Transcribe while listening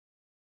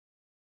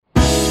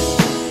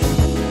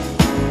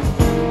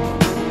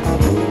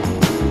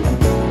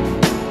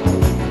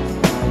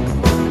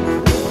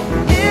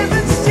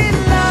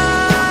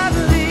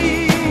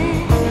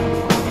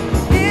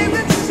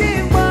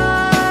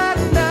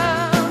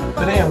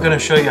going to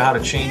show you how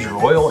to change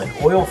your oil and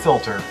oil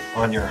filter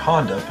on your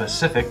Honda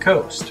Pacific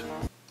Coast.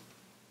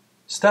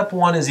 Step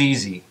 1 is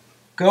easy.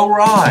 Go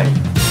ride!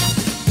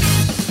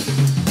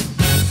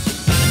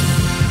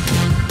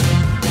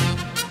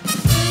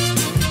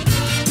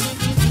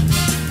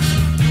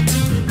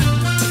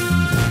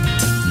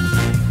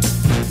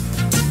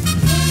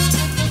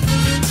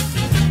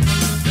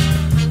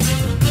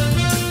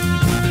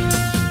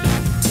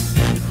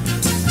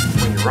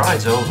 When your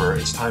ride's over,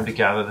 it's time to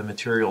gather the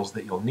materials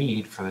that you'll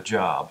need for the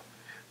job.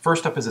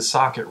 First up is a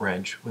socket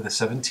wrench with a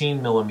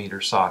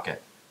 17mm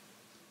socket.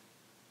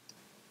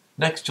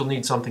 Next, you'll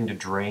need something to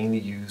drain the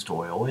used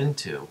oil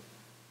into.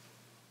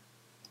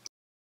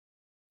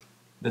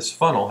 This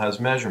funnel has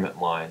measurement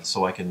lines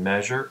so I can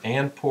measure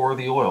and pour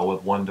the oil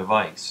with one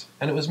device,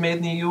 and it was made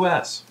in the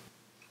US.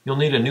 You'll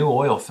need a new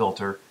oil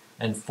filter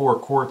and 4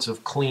 quarts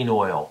of clean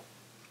oil.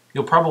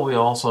 You'll probably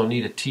also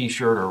need a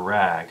t-shirt or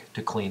rag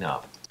to clean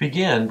up.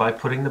 Begin by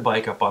putting the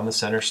bike up on the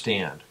center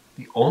stand.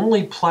 The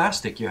only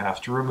plastic you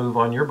have to remove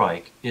on your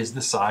bike is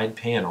the side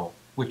panel,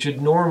 which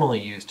you'd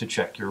normally use to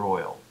check your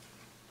oil.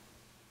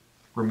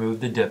 Remove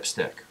the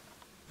dipstick.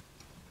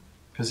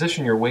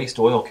 Position your waste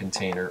oil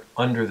container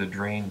under the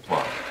drain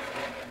plug,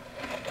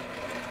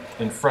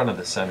 in front of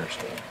the center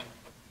stand.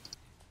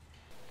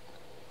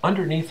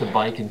 Underneath the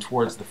bike and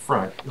towards the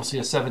front, you'll see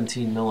a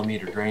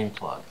 17mm drain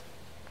plug.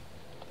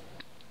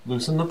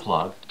 Loosen the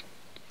plug.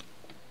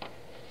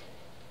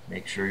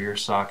 Make sure your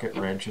socket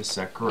wrench is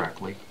set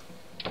correctly.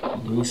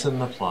 Loosen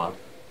the plug.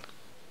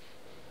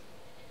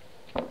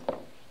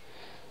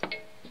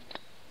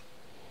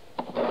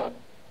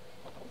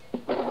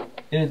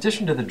 In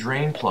addition to the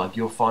drain plug,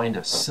 you'll find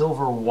a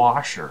silver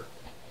washer.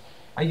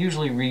 I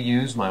usually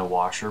reuse my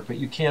washer, but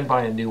you can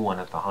buy a new one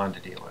at the Honda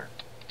dealer.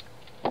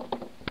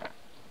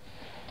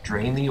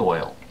 Drain the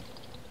oil.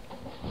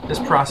 This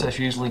process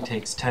usually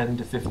takes 10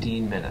 to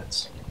 15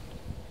 minutes.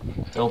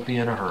 Don't be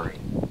in a hurry.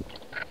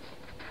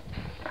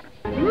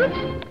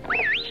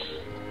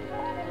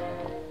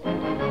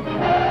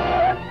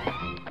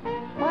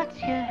 What's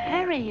your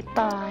hurry,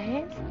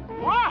 boys?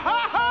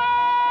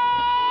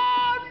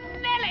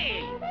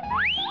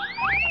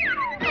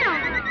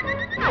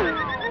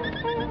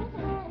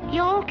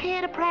 You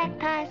care to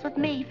practice with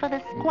me for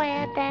the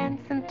square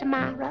dancing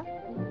tomorrow?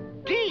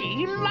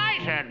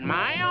 Delighted,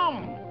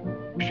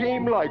 ma'am.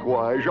 Same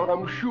likewise,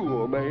 I'm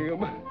sure,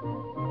 ma'am.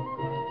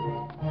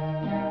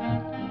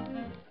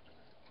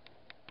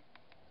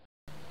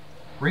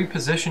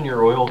 Reposition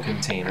your oil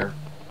container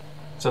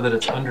so that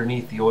it's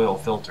underneath the oil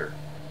filter.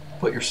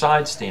 Put your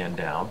side stand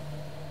down,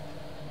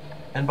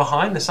 and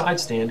behind the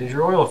side stand is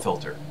your oil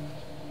filter.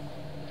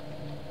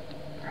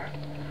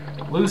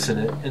 Loosen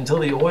it until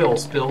the oil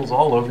spills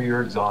all over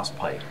your exhaust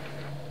pipe.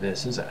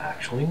 This is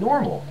actually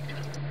normal.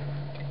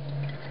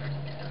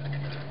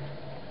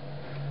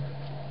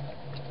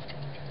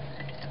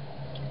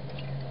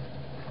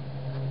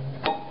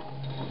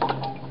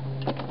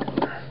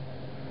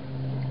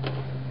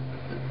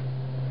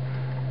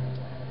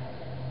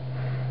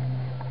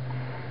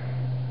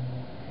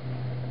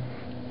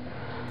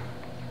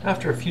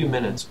 After a few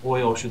minutes,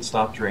 oil should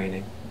stop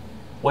draining.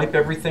 Wipe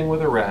everything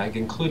with a rag,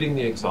 including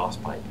the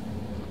exhaust pipe.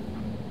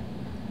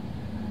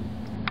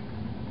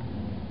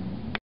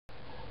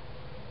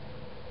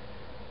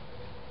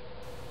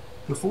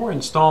 Before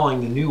installing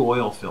the new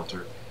oil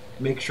filter,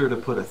 make sure to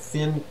put a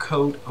thin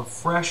coat of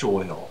fresh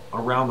oil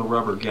around the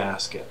rubber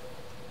gasket.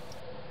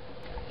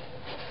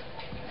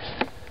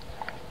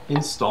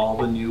 Install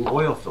the new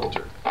oil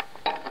filter.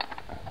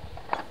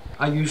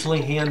 I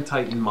usually hand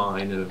tighten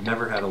mine and have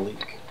never had a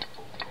leak.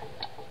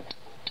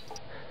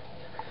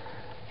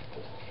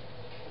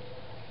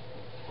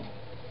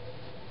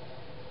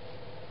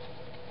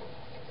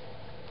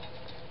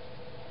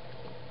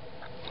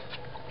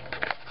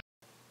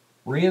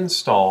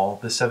 Reinstall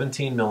the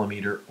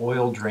 17mm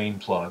oil drain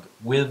plug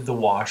with the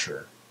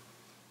washer.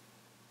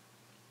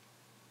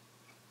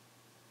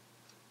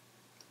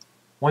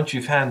 Once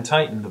you've hand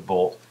tightened the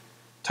bolt,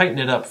 tighten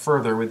it up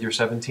further with your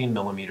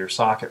 17mm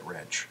socket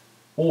wrench,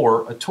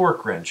 or a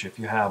torque wrench if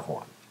you have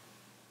one.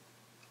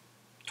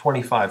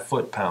 25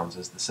 foot-pounds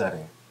is the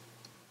setting.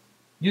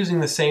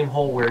 Using the same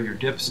hole where your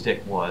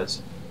dipstick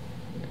was,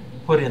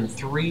 put in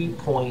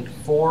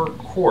 3.4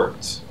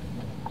 quarts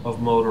of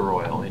motor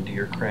oil into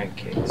your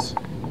crankcase.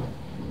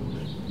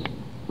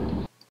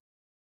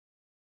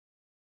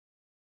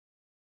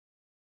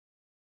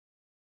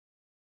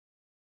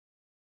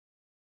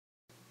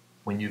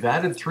 When you've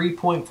added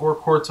 3.4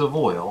 quarts of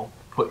oil,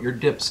 put your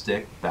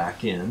dipstick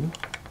back in,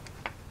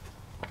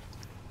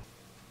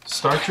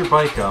 start your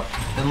bike up,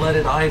 and let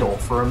it idle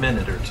for a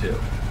minute or two.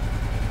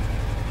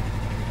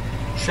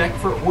 Check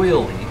for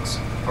oil leaks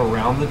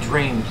around the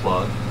drain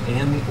plug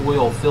and the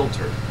oil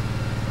filter.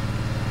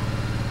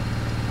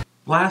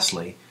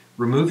 Lastly,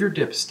 remove your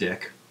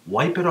dipstick,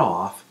 wipe it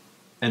off,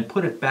 and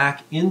put it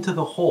back into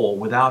the hole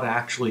without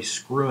actually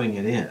screwing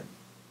it in.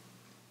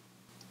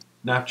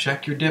 Now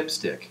check your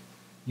dipstick.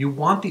 You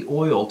want the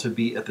oil to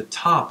be at the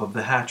top of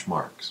the hatch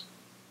marks.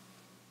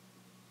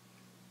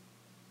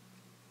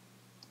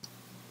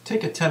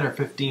 Take a 10 or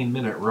 15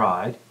 minute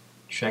ride,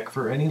 check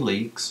for any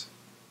leaks,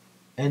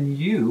 and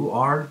you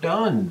are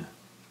done.